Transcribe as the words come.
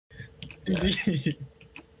Indeed.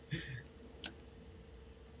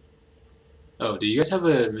 Oh, do you guys have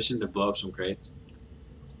a mission to blow up some crates?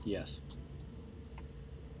 Yes.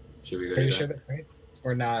 Should we go Are do you that? sure they're crates?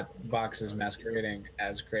 Or not boxes masquerading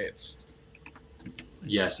as crates?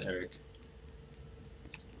 Yes, Eric.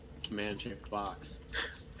 Command-shaped box.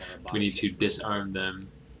 We need to disarm them.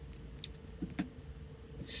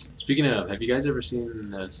 Speaking of, have you guys ever seen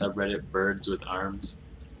the subreddit Birds with Arms?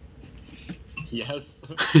 Yes.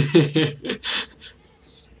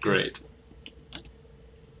 It's great.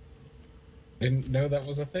 Didn't know that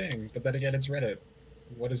was a thing, but then again, it's Reddit.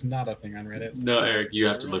 What is not a thing on Reddit? No, Eric, you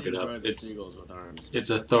have I to really look it up. enjoy the seagulls with arms. It's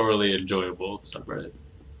a thoroughly enjoyable subreddit.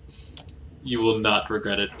 You will not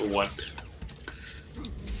regret it one bit.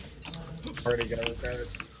 Already gonna regret it.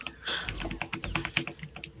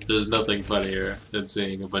 There's nothing funnier than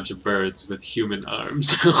seeing a bunch of birds with human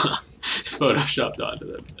arms photoshopped onto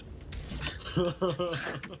them.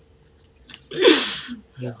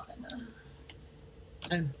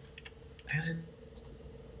 And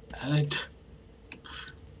And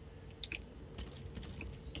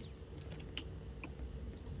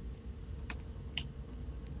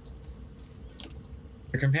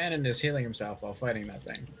your companion is healing himself while fighting that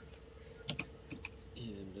thing.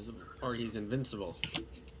 He's invisible. Or he's invincible.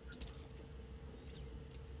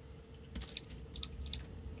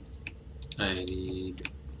 I need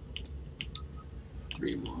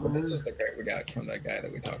 3 more. Well, this was the crate we got from that guy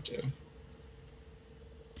that we talked to.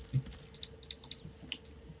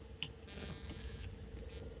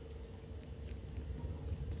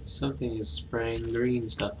 Something is spraying green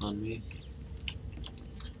stuff on me.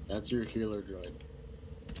 That's your healer droid.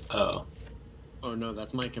 Oh, Oh no,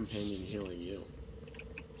 that's my companion healing you.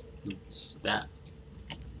 what's that?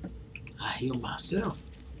 I heal myself.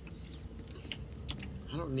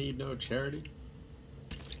 I don't need no charity.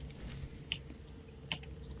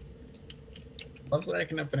 Hopefully I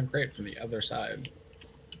can open a crate from the other side.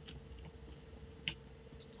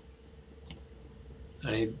 I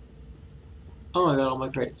need. Oh, I got all my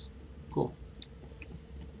crates. Cool.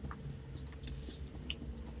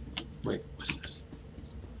 Wait, what's this?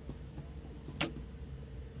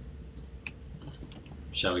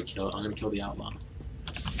 Shall we kill? I'm gonna kill the outlaw.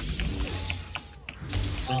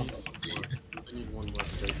 Um, I need one more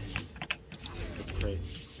crate. It's crate.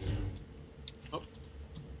 Oh,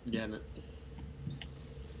 getting it.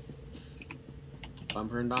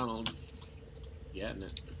 Bumper and Donald. Getting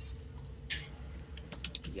it.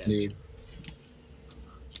 Getting it. Need.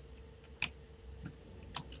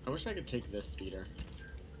 I wish I could take this speeder.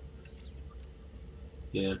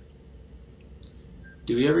 Yeah.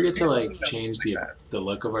 Do we ever get to like change the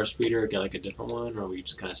look of our speeder or get like a different one, or are we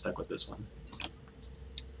just kind of stuck with this one?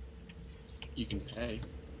 You can pay.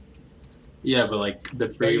 Yeah, but like the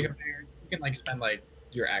So free. you can like spend like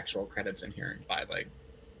your actual credits in here and buy like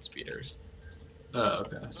speeders. Oh,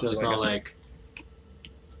 okay. So it's not like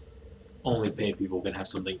only paid people can have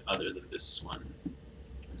something other than this one.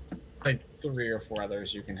 Like 3 or 4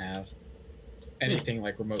 others you can have. Anything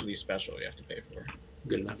like remotely special you have to pay for.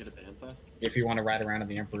 Good Can I enough. get a Bantha? If you want to ride around in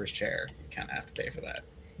the Emperor's chair, you kind of have to pay for that.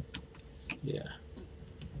 Yeah.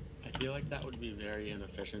 I feel like that would be very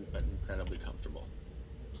inefficient but incredibly comfortable.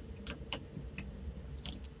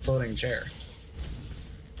 Floating chair.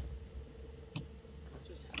 What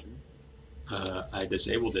just happened? I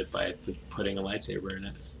disabled it by putting a lightsaber in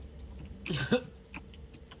it.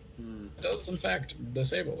 It does in fact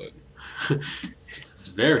disable it. It's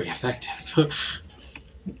very effective. As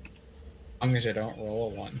long as you don't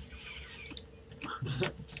roll a 1.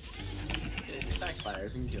 It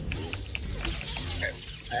backfires and kills you. Okay.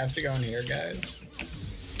 I have to go in here, guys.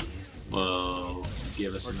 Whoa.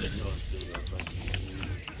 Give us a Or minute. kill us, dude, real quick.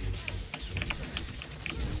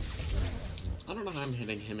 I don't know how I'm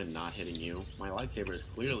hitting him and not hitting you. My lightsaber is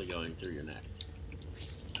clearly going through your neck.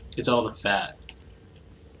 It's all the fat.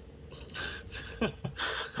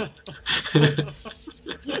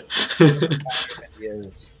 He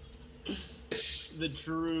is The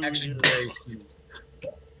true actually hero. very cute.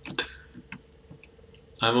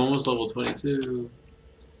 I'm almost level 22.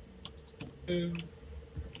 Okay.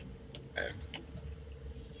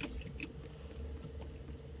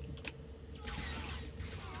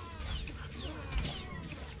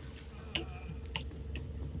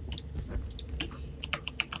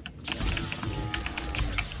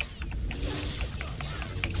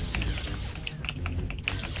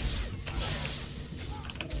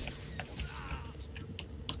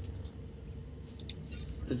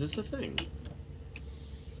 Is this a thing?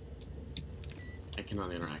 I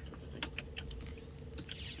cannot interact with the thing.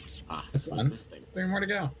 Ah, That's what's fun. this thing? 3 more to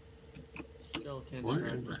go. Still can't Where?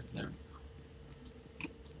 interact with There.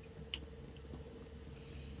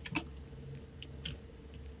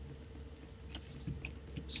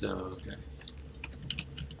 So, okay.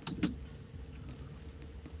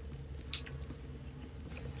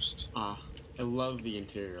 Ah, I love the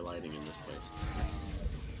interior lighting in this place.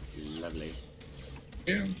 Lovely.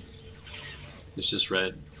 Yeah. It's just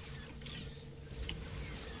red.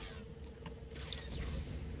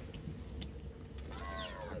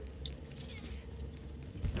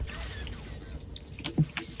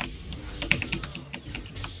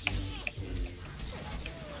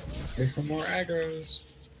 Wait for more aggros.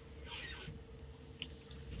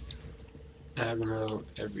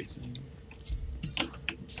 Aggro everything.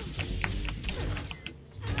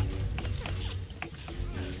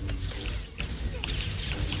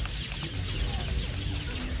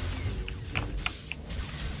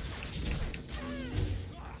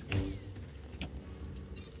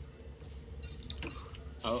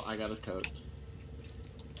 Oh, I got his coat.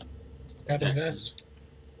 Got his Excellent. vest.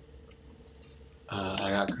 I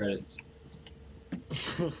got credits.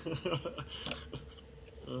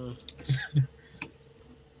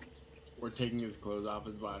 We're taking his clothes off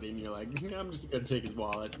his body, and you're like, I'm just gonna take his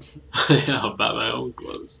wallet. I'll buy my own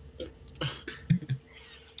clothes.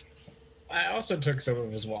 I also took some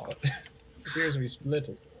of his wallet. Here's we split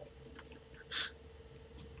his wallet.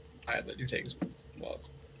 I let you take his wallet.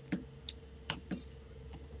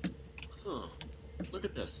 Huh. Look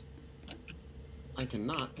at this. I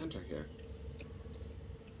cannot enter here.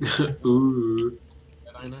 Ooh.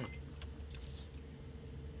 Did I know?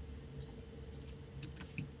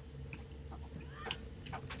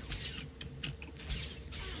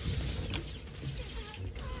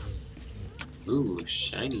 Ooh,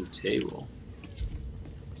 shiny table.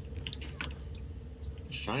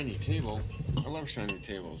 Shiny table? I love shiny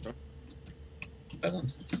tables.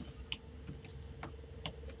 Doesn't.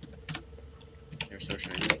 They're so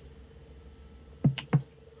shiny.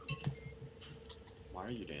 Why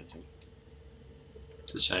are you dancing?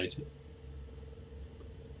 It's a shiny table.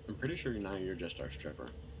 I'm pretty sure now you're just our stripper.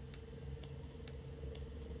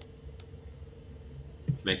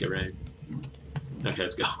 Make it rain. Okay,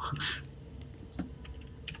 let's go.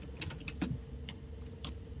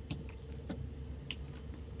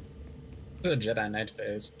 The Jedi Knight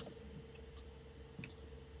phase.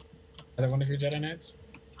 Are they one of your Jedi Knights?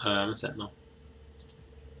 I'm a sentinel.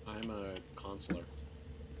 I'm a consular.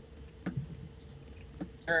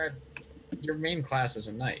 Or your main class is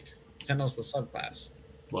a knight. Sentinel's the subclass.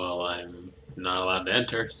 Well, I'm not allowed to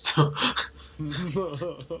enter, so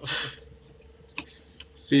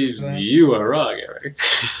seems Well. you are wrong, Eric.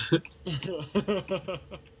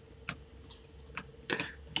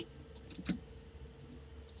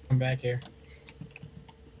 Come back here.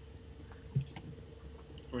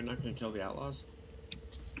 We're not gonna kill the outlaws?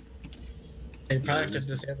 You probably have to this-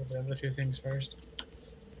 disable the other two things first.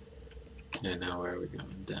 And now where are we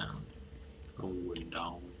going? Down. Going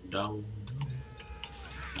down, down.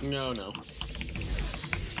 No, no.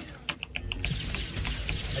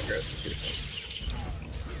 Aggro, beautiful.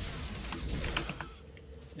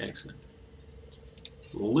 Excellent.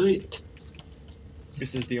 Lit.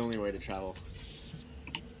 This is the only way to travel.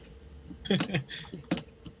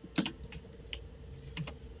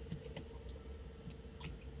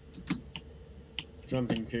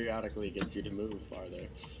 Jumping periodically gets you to move farther.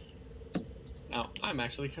 Now, I'm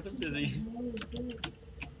actually kind of busy.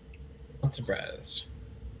 Not surprised.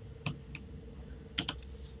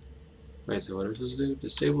 Wait, so what are we supposed to do?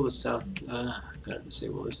 Disable the south. Gotta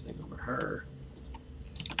disable this thing over her.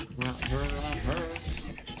 Not her, not her.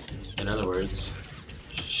 In other words,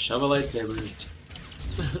 shove a lightsaber in it.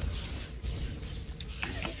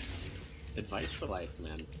 Advice for life,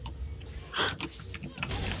 man.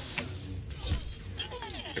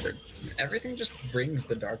 Everything just brings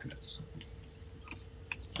the darkness.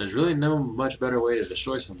 There's really no much better way to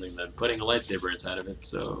destroy something than putting a lightsaber inside of it,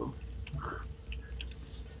 so...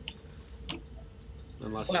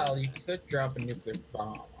 Unless Well, you could drop a nuclear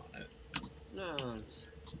bomb on it. no, it's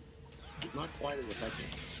not quite as effective.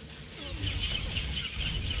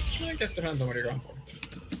 I guess it depends on what you're going for.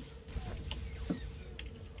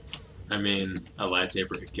 I mean, a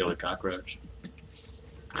lightsaber could kill a cockroach.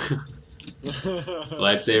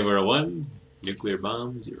 Lightsaber 1, nuclear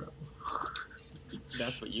bomb 0.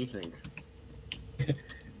 That's what you think.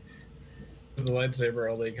 The lightsaber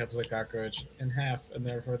only cuts the cockroach in half, and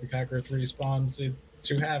therefore the cockroach respawns in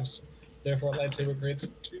 2 halves. Therefore, lightsaber creates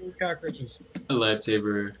 2 cockroaches. A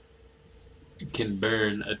lightsaber can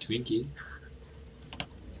burn a Twinkie.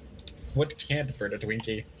 What can't burn a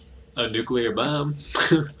Twinkie? A nuclear bomb.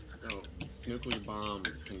 No, nuclear bomb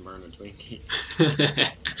can burn a Twinkie.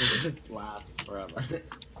 It just lasts forever.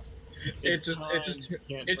 It just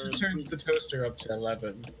turns the toaster up to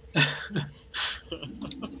 11.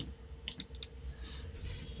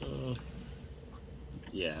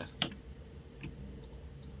 Yeah.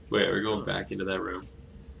 Wait, we're going back into that room.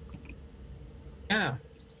 Yeah.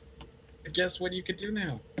 Guess what you could do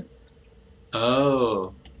now?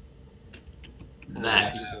 Oh.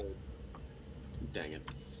 Nice. Dang it.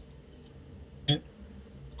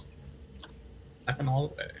 Happened all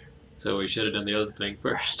the way. So we should have done the other thing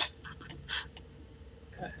first.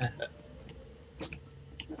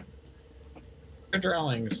 Good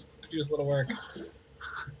drawings. Use a little work.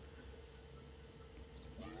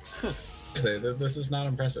 Say this is not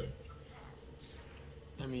impressive.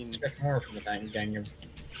 I mean, Expect more from the gang of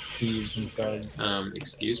thieves and thugs.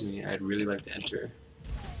 Excuse me, I'd really like to enter.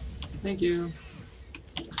 Thank you.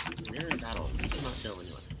 we're in battle. You cannot kill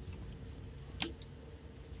anyone.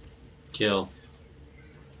 Kill.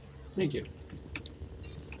 Thank you.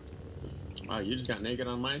 Wow, you just got naked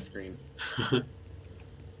on my screen.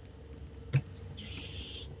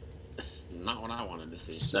 Not what I wanted to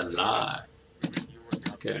see. Salah.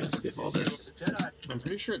 Okay, let's skip all this. I'm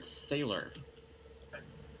pretty sure it's Sailor.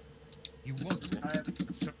 You won't.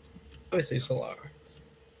 I say Solar.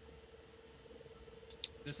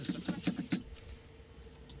 This is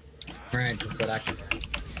Alright, just put action.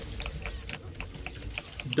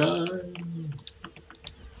 Done.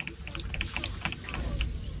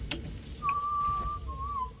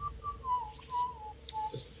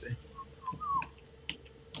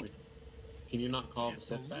 Can you not call the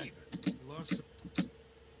set back?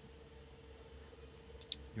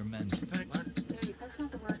 your men. Hey, that's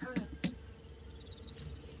not the word. How to...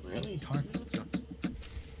 Really?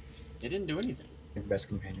 They didn't do anything. Your best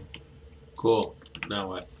companion. Cool. Now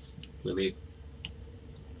what? We leave.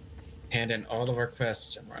 Hand in all of our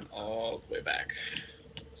quests and run all the way back.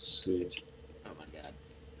 Sweet. Oh my god.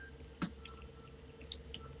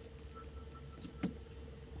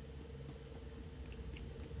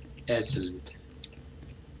 Excellent.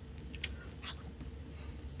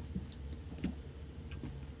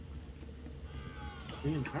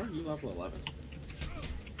 Man, how are you level 11?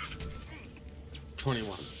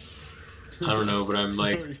 21. I don't know, but I'm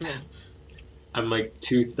like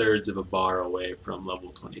 2/3 of a bar away from level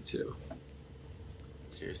 22.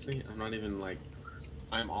 Seriously? I'm not even like...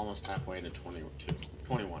 I'm almost halfway to 22.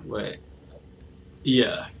 21. Wait.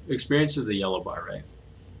 Yeah. Experience is the yellow bar, right?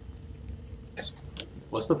 Yes.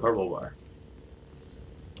 What's the purple bar?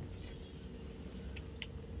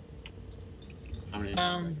 How many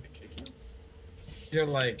You're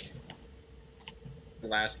like... Your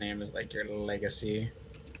last name is like your legacy.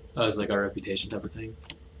 Oh, it's like our reputation type of thing.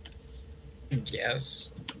 I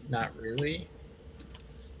guess. Not really.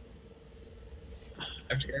 I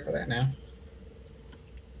have to go for that now.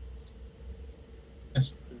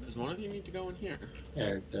 Yes. Does one of you need to go in here?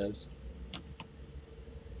 Eric does.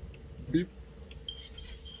 Beep.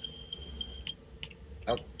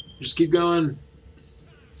 Oh. Just keep going.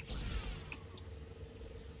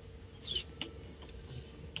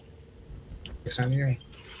 Focus on you.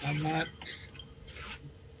 I'm not.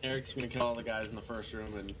 Eric's gonna kill all the guys in the first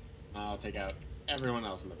room, and I'll take out everyone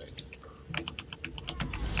else in the base.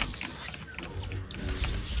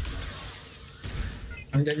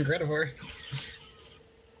 I'm getting credit for it.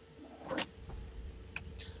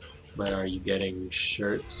 But are you getting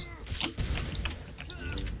shirts?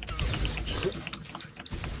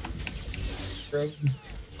 Bro.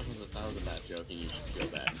 That was a bad joke, and you should feel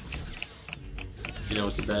bad. You know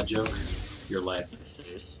what's a bad joke? Your life.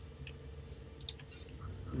 Serious?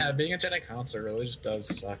 Yeah, being a Jedi console really just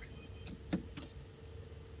does suck.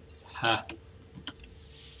 Ha.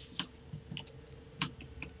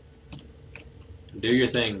 Do your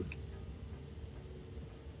thing.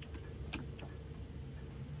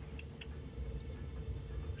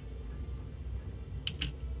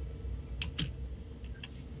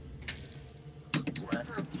 What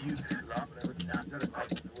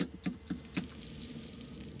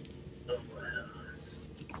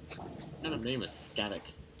kind of name is Scatic?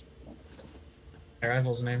 My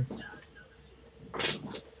rival's name.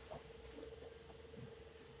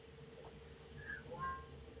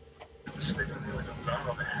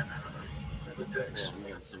 I'm getting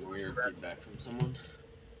some weird feedback from someone.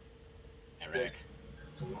 Eric.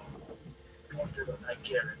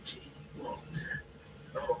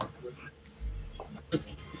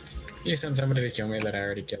 You sent somebody to kill me that I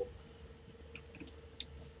already killed.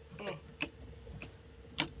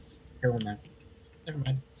 Kill him now. Never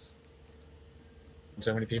mind.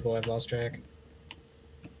 So many people I've lost track.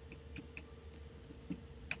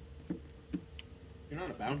 You're not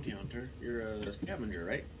a bounty hunter. You're a scavenger,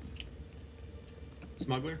 right?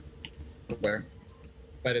 Smuggler? Where?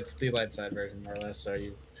 But it's the light side version, more or less, so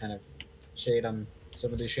you kind of shade on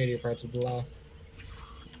some of the shadier parts of the law.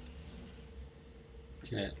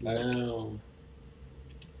 Okay, now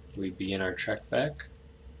we begin our trek back.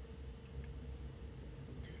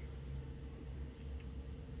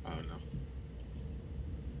 Oh no.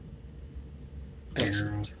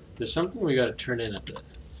 Excellent. There's something we got to turn in at the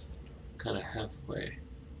kind of halfway.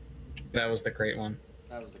 That was the crate one.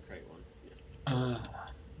 That was the crate one. Yeah.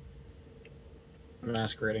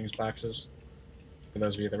 Masquerading as boxes. For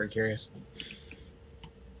those of you that were curious.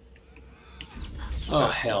 Oh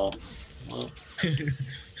hell. Well, You go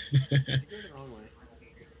the wrong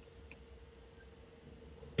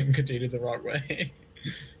way. Continued the wrong way.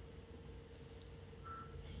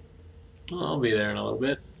 I'll be there in a little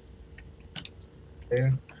bit.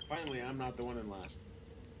 Yeah. Finally, I'm not the one in last.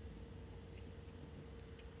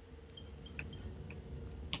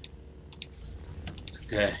 It's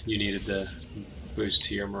okay. You needed the boost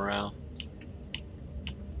to your morale.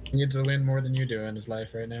 He needs to win more than you do in his life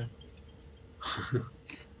right now.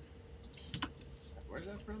 Where's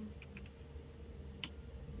that from?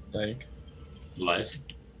 Like, Life.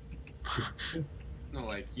 No,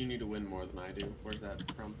 like, you need to win more than I do. Where's that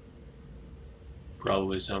from?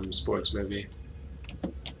 Probably some sports movie.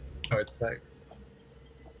 oh, it's like.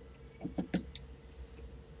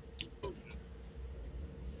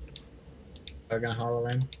 Are we gonna hollow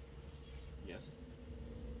in? Yes.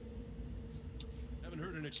 Haven't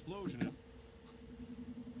heard an explosion.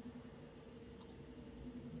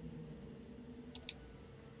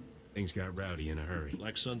 Things got rowdy in a hurry.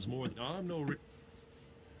 Like son's more than I'm no.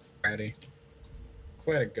 Ready.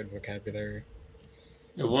 Quite a good vocabulary.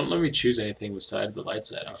 It won't let me choose anything beside the light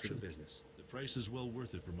side Thanks for the option. business. The price is well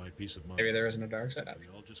worth it for my peace of mind. Maybe there isn't a dark side We option.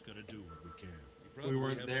 all just gotta do what we can. You We probably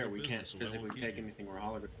weren't have there. other We can't business, so I won't physically keep take you. anything. We're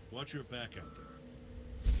hologram. Watch your back out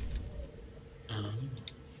there.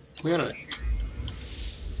 We gotta.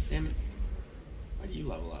 Damn it. Why do you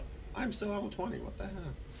level up? I'm still level 20. What the hell?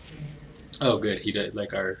 Oh, good. He did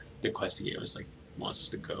like the quest he gave us like wants us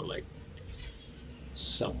to go like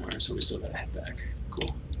somewhere, so we still gotta head back.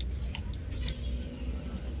 Cool.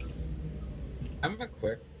 I'm a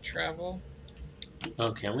quick travel.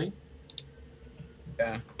 Oh, can we?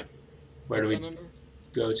 Yeah. Where do we What's that under?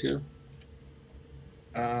 go to?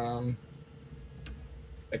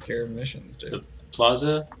 Like your missions, dude. The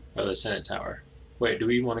Plaza or the Senate Tower? Wait, do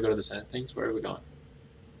we want to go to the Senate things? Where are we going?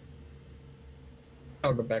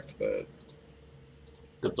 I'll go back to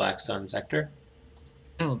The Black Sun sector?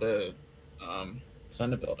 the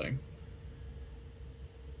Senate building.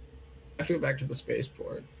 I have to go back to the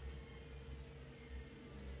spaceport.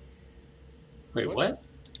 Wait, What? what?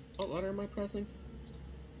 What letter am I pressing?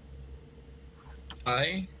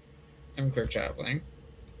 I am quick traveling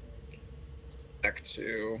back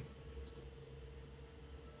to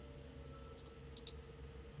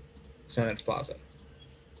Senate Plaza.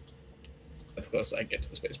 That's close as I get to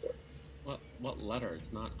the spaceport. What letter?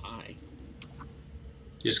 It's not I.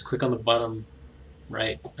 You just click on the bottom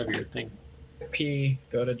right of your thing. P,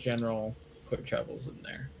 go to general, quick travels in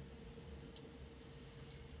there.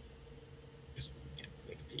 Just can't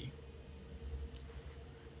click P.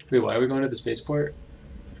 Wait, why are we going to the spaceport?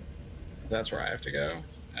 That's where I have to go,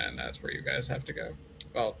 and that's where you guys have to go.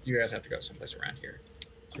 Well, you guys have to go someplace around here.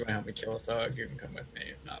 If you want to help me kill a thug, you can come with me.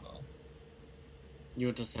 If not, I'll. You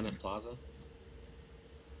went to Senate Plaza?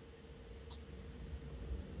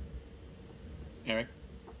 Eric,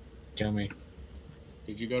 Kill me.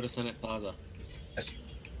 did you go to Senate Plaza? Yes.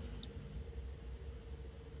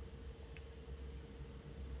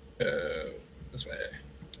 This way.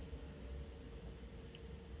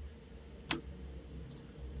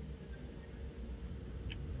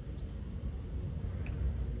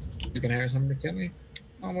 He's gonna hire someone to kill me.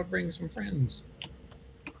 I'm gonna bring some friends.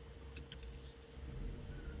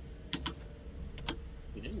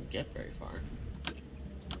 We didn't get very far.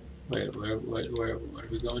 Wait, what are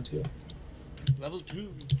we going to? Level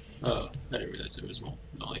 2. Oh, I didn't realize there was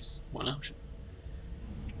only one option.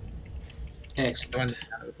 The one Excellent.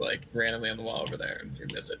 that was like randomly on the wall over there, and if you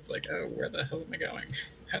miss it, it's like, oh, where the hell am I going?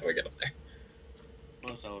 How do I get up there?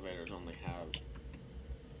 Most elevators only have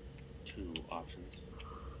 2 options.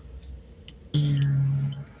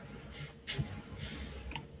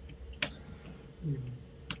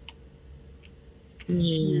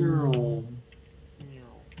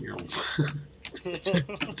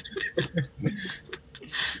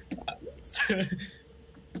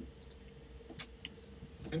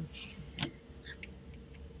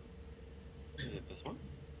 Is it this one?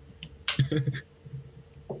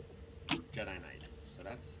 Jedi Knight. So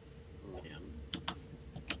that's Liam.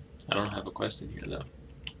 I don't have a quest in here though.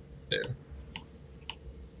 Do.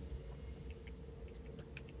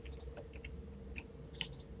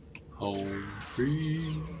 free.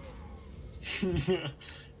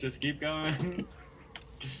 Just keep going.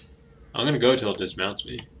 I'm gonna go till it dismounts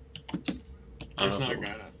me. I It's don't know. not If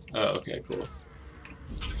gonna. oh, okay, cool.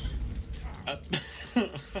 Up.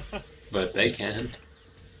 But they can.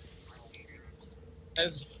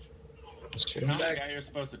 Guys, shoot him Not the back. guy you're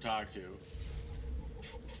supposed to talk to.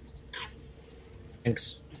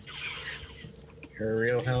 Thanks. You're a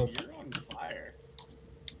real help. You're on fire.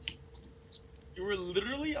 You were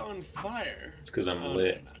literally on fire. It's because I'm Oh,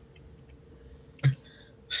 lit.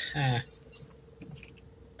 Ah.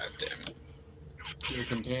 God damn it. Your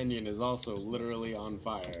companion is also literally on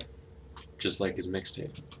fire. Just like his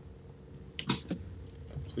mixtape.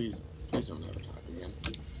 Please don't ever talk again.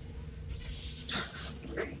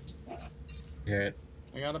 Good.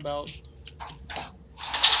 I got a belt.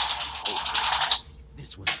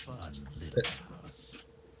 This was fun, little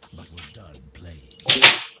house. But we're done playing.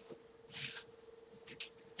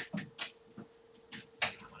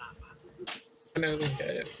 I know this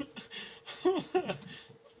guy.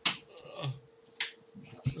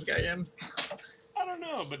 What's this guy again? I don't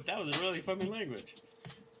know, but that was a really funny language.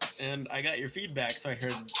 And I got your feedback, so I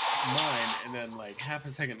heard mine, and then like half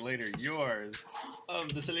a second later, yours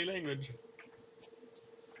of the silly language.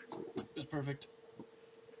 It was perfect.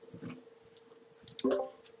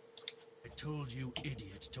 I told you,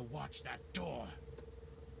 idiot, to watch that door.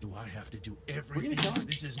 Do I have to do everything? kill him?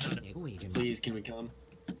 This is not a... Please, can we kill him?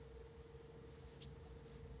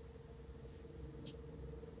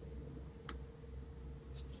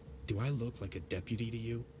 Do I look like a deputy to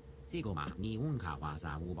you? You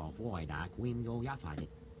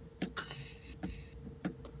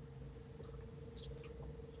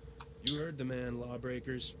You heard the man,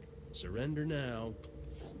 lawbreakers. Surrender now.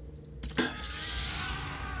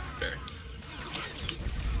 Sure.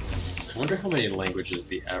 I wonder how many languages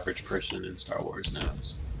the average person in Star Wars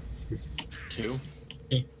knows. 2.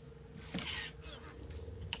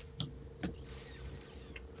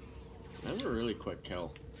 That was a really quick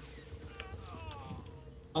kill.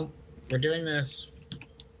 We're doing this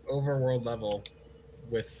overworld level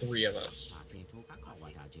with 3 of us.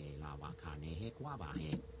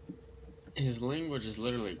 His language is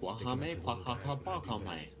literally Guahame, Guahame.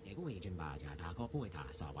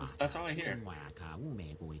 That's all I hear.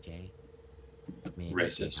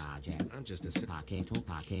 Racist. I'm just a...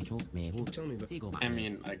 Tell me the... I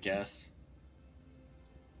mean, I guess.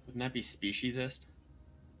 Wouldn't that be speciesist?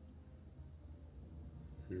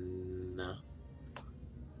 No.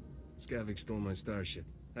 Skavik stole my starship.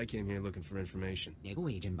 I came here looking for information. I'll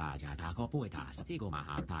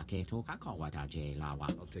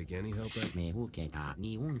take any help I can.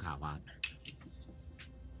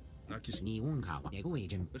 Knock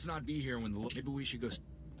your... Let's not be here when the... Maybe we should go...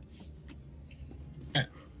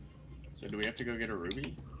 So do we have to go get a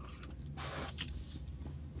ruby?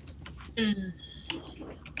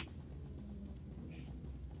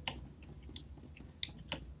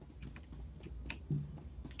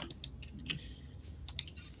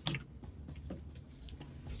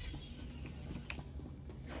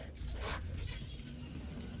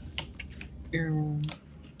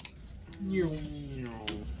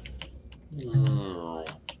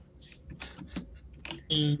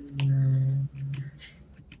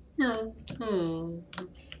 Oh.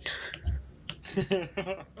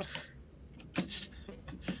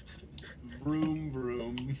 Vroom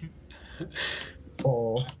vroom.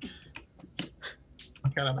 Oh.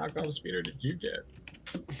 What kind of knockoff speeder did you get?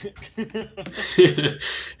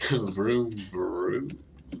 Vroom vroom.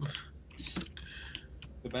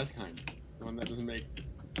 The best kind. The one that doesn't make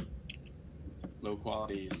low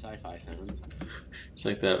quality sci-fi sounds. It's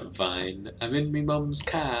like that Vine. I'm in me mum's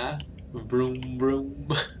car. Vroom vroom.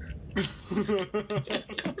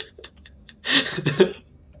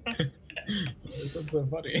 That's so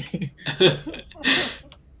funny.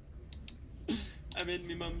 I'm in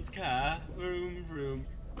me mum's car. Vroom vroom.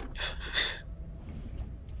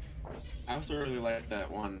 I also really like that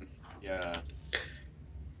one. Yeah.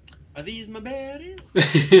 Are these my berries?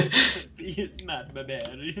 These not my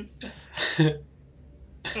berries.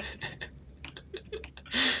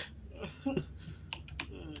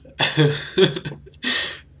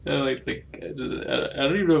 I like the. I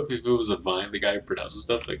don't even know if it was a Vine. The guy who pronounces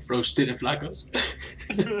stuff like "roasted and flacos."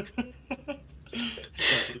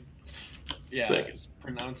 Yeah, Seconds.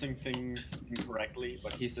 pronouncing things incorrectly,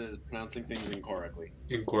 but he says pronouncing things incorrectly.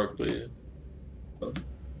 Incorrectly.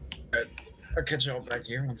 I'll catch you all back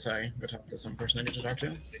here once I go talk to some person I need to talk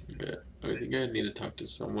to. Yeah. I think I need to talk to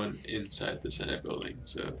someone inside the Senate building.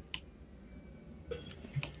 So.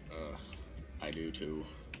 I do too.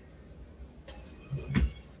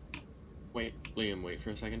 Wait, Liam, wait for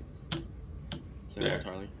a second. Say There. what,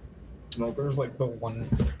 Charlie? Smoker's like the one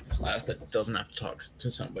class that doesn't have to talk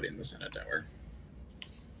to somebody in the Senate Tower.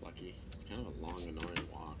 Lucky. It's kind of a long, annoying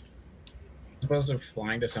walk. As opposed to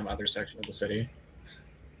flying to some other section of the city.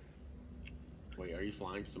 Wait, are you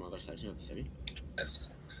flying to some other section of the city?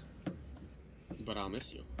 Yes. But I'll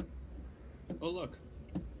miss you. Oh, look.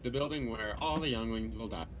 The building where all the younglings will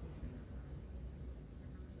die.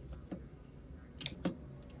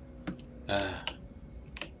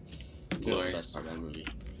 Still the best Glorious. part of that movie.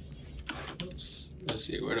 Let's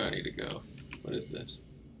see, where do I need to go? What is this?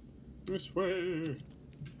 This way.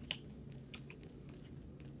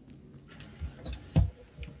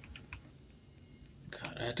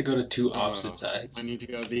 God, I have to go to two opposite sides. I need to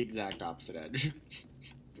go the exact opposite edge.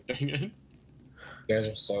 Dang it. You guys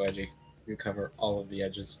are so edgy. You cover all of the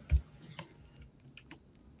edges.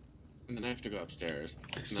 And then I have to go upstairs.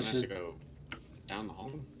 And It's then I such have a to go down the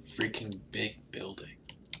hall. freaking big building.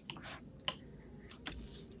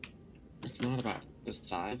 It's not about the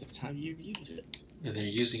size, it's how you use it. And they're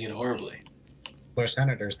using it horribly. They're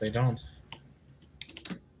senators, they don't.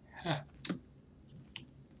 Huh.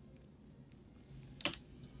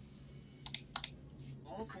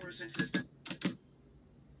 All cores in system.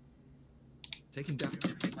 Taking down.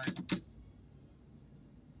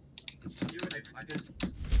 It's time. You and I did.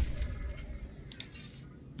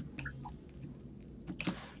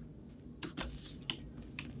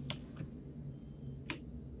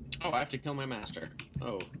 Oh, I have to kill my master.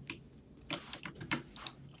 Oh.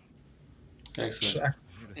 Excellent. Sure.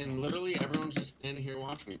 And literally everyone's just standing here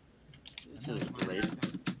watching. This is great.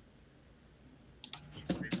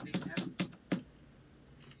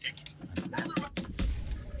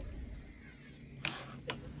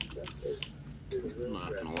 I'm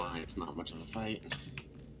not gonna lie, it's not much of a fight.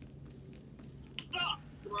 Ah,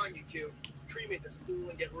 come on, you two. Let's cremate this fool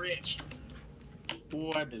and get rich.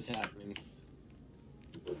 What is happening?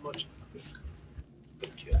 So much.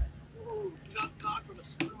 Good kid. Ooh, tough cock from a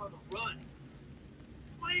swim on the run.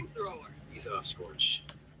 Flamethrower. He's off, Scorch.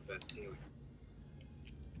 Bad feeling.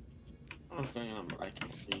 Oh, damn, I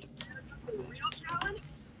can't see. A real challenge?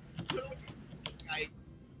 You know what you this guy.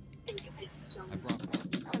 I brought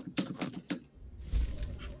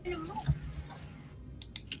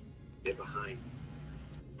Get behind.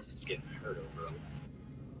 Getting hurt over him.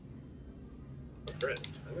 Friends,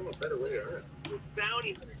 I know a better way to earn. We're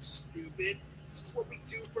bounty hunters, stupid. This is what we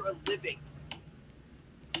do for a living.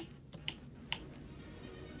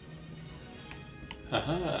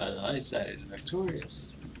 Haha, the light side is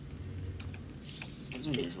victorious. That's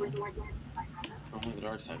unusual. Only the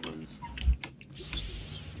dark side wins.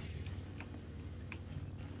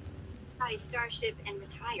 Buy Starship and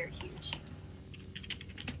retire, huge.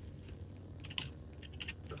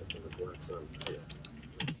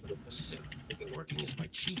 I've been working as my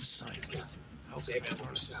chief scientist. How Save can it I for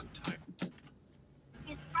lose some time?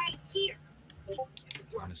 It's right here.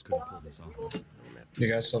 Honest couldn't pull this off. No, Matt. You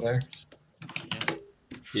guys still there?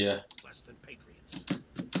 Yeah. Less than patriots.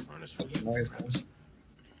 Harness for you. Noise perhaps. though.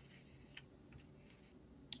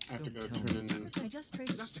 I have to go Don't turn tell in I just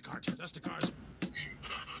traced. Just a cars.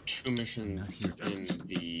 2 missions in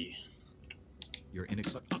the... You're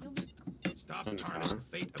inexplicable. Stop Senator. tarnish the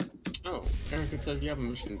fate of. Oh, Eric, it says you have a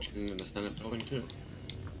mission in the Senate building too.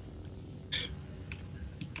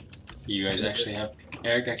 You guys actually have...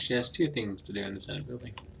 Eric actually has two things to do in the Senate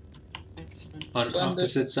building. Excellent. On Splendid.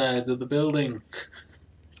 opposite sides of the building.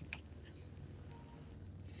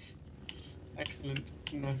 Excellent.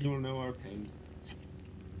 Now you will know our pain.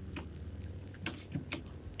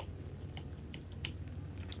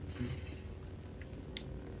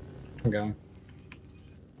 I'm going.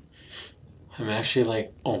 I'm actually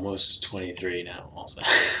like almost 23 now also.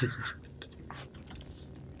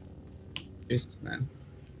 Jesus, man.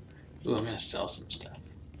 Ooh, I'm gonna sell some stuff.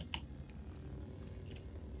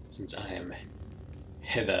 Since I am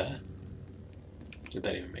hither. Did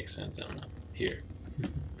that even make sense? I don't know. Here.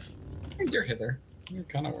 I think you're hither. It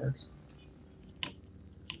kind of works.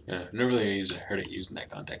 Yeah, I've never really heard it used in that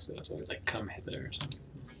context though. It's always like come hither or something.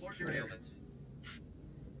 Report your ailments.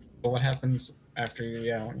 But what happens after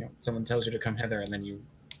someone tells you to come hither and then you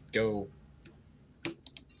go to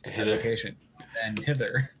that Hither. location and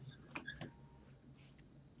hither?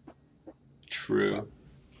 True.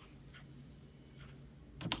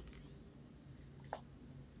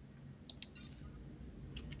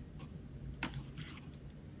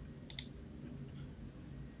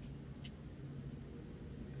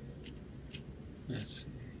 Let's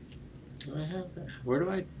see. Do I have that? Where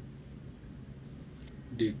do I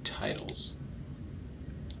do titles?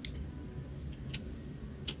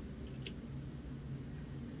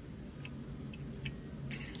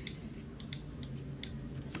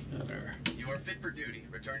 duty.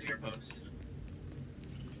 Return to your post.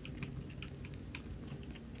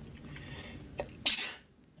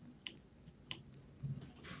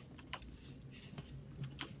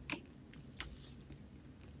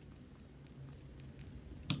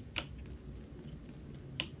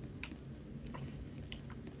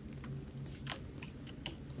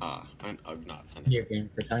 I'm Ugnaught. You game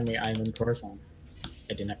for telling me I'm in Coruscant.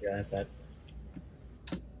 I did not realize that.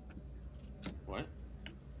 What?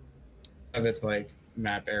 Of its like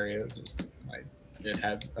map areas, was, like it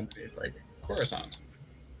had underneath like Coruscant.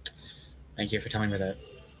 Thank you for telling me that.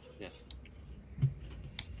 Yes.